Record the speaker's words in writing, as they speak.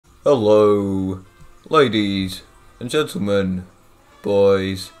Hello, ladies and gentlemen,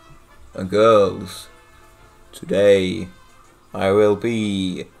 boys and girls. Today I will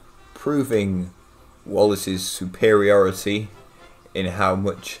be proving Wallace's superiority in how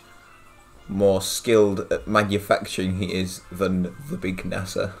much more skilled at manufacturing he is than the big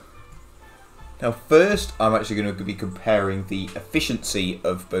NASA. Now first, I'm actually going to be comparing the efficiency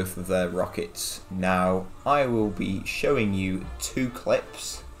of both of their rockets. Now, I will be showing you two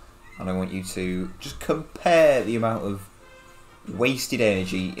clips, and I want you to just compare the amount of wasted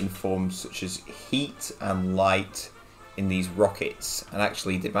energy in forms such as heat and light in these rockets, and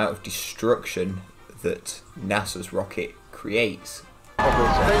actually the amount of destruction that NASA's rocket creates. Of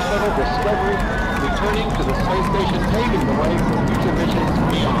the Space Shuttle Discovery, returning to the space station, paving the way for future missions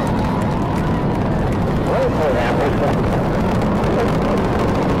beyond.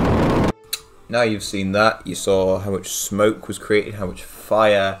 Now you've seen that, you saw how much smoke was created, how much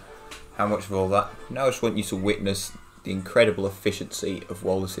fire, how much of all that. Now I just want you to witness the incredible efficiency of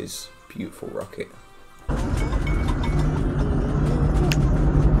Wallace's beautiful rocket.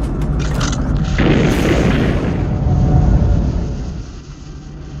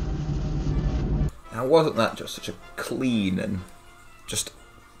 Now wasn't that just such a clean and just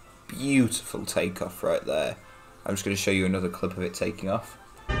beautiful takeoff right there? I'm just going to show you another clip of it taking off.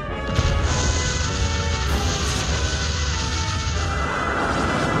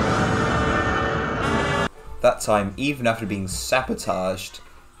 That time, even after being sabotaged,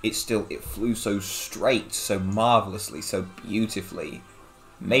 it flew so straight, so marvellously, so beautifully.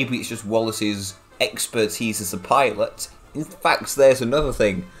 Maybe it's just Wallace's expertise as a pilot. In fact, there's another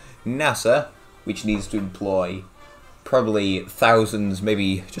thing. NASA, which needs to employ probably thousands,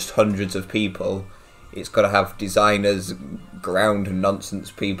 maybe just hundreds of people. It's got to have designers, ground nonsense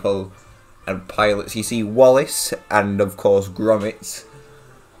people, and pilots. You see Wallace and of course Gromit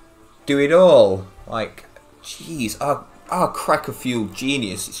do it all. Like, jeez, our cracker fueled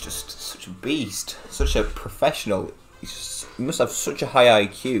genius is just such a beast, such a professional. He must have such a high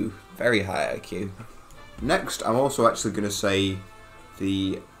IQ, very high IQ. Next, I'm also actually going to say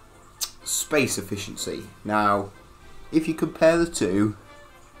the space efficiency. Now, if you compare the two,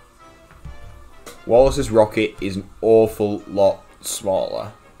 Wallace's rocket is an awful lot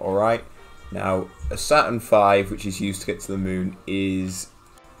smaller, alright? Now, a Saturn V, which is used to get to the moon, is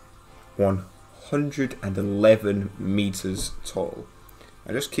 111 meters tall.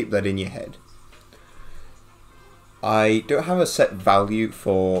 Now just keep that in your head. I don't have a set value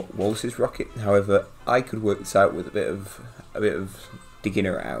for Wallace's rocket, however, I could work this out with a bit of digging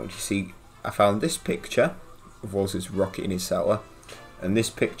around. You see, I found this picture of Wallace's rocket in his cellar, and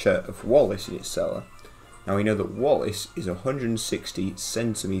this picture of Wallace in his cellar. Now we know that Wallace is 160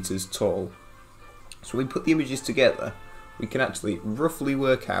 centimeters tall. So when we put the images together, we can actually roughly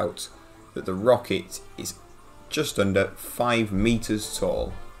work out that the rocket is just under 5 meters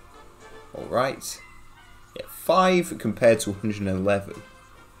tall. Alright? Yeah, 5 compared to 111.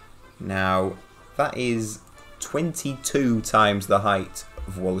 Now, that is 22 times the height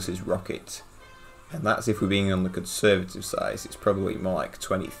of Wallace's rocket. And that's if we're being on the conservative side. It's probably more like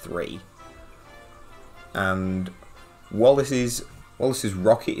 23. And Wallace's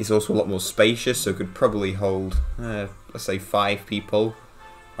rocket is also a lot more spacious, so it could probably hold, let's say 5 people.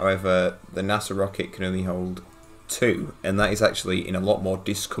 However, the NASA rocket can only hold 2, and that is actually in a lot more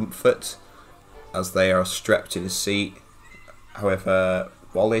discomfort as they are strapped in a seat. However,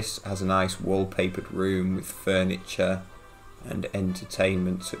 Wallace has a nice wallpapered room with furniture and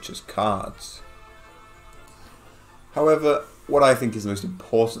entertainment such as cards. However, what I think is the most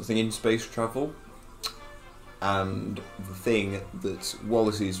important thing in space travel, and the thing that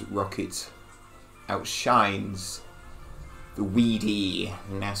Wallace's rocket outshines the weedy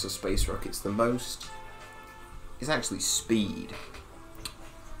NASA space rockets the most, is actually speed.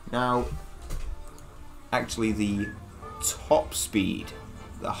 Now, actually the top speed,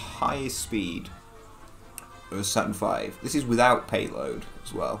 the highest speed of a Saturn V, this is without payload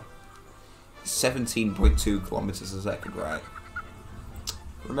as well, 17.2 kilometers a second, right?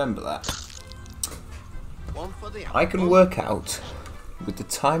 Remember that. I can work out, with the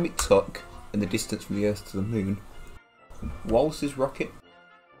time it took and the distance from the Earth to the Moon, Wallace's rocket,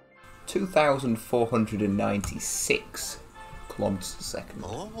 2,496 kilometers a second,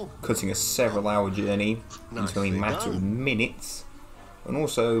 cutting a several-hour journey into only a matter of minutes, and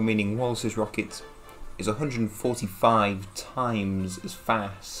also meaning Wallace's rocket is 145 times as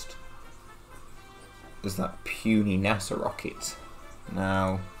fast as that puny NASA rocket.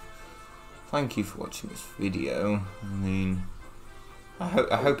 Now, thank you for watching this video. I mean, I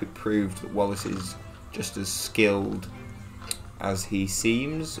hope it proved that Wallace is just as skilled as he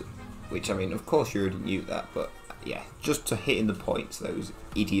seems, which, I mean, of course you already knew that, but yeah, just to hitting the points, those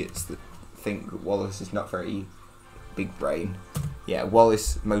idiots that think that Wallace is not very big brain. Yeah,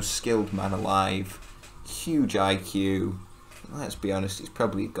 Wallace, most skilled man alive, huge IQ. Let's be honest, he's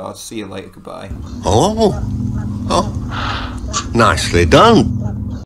probably a god. See you later, goodbye. Oh, nicely done.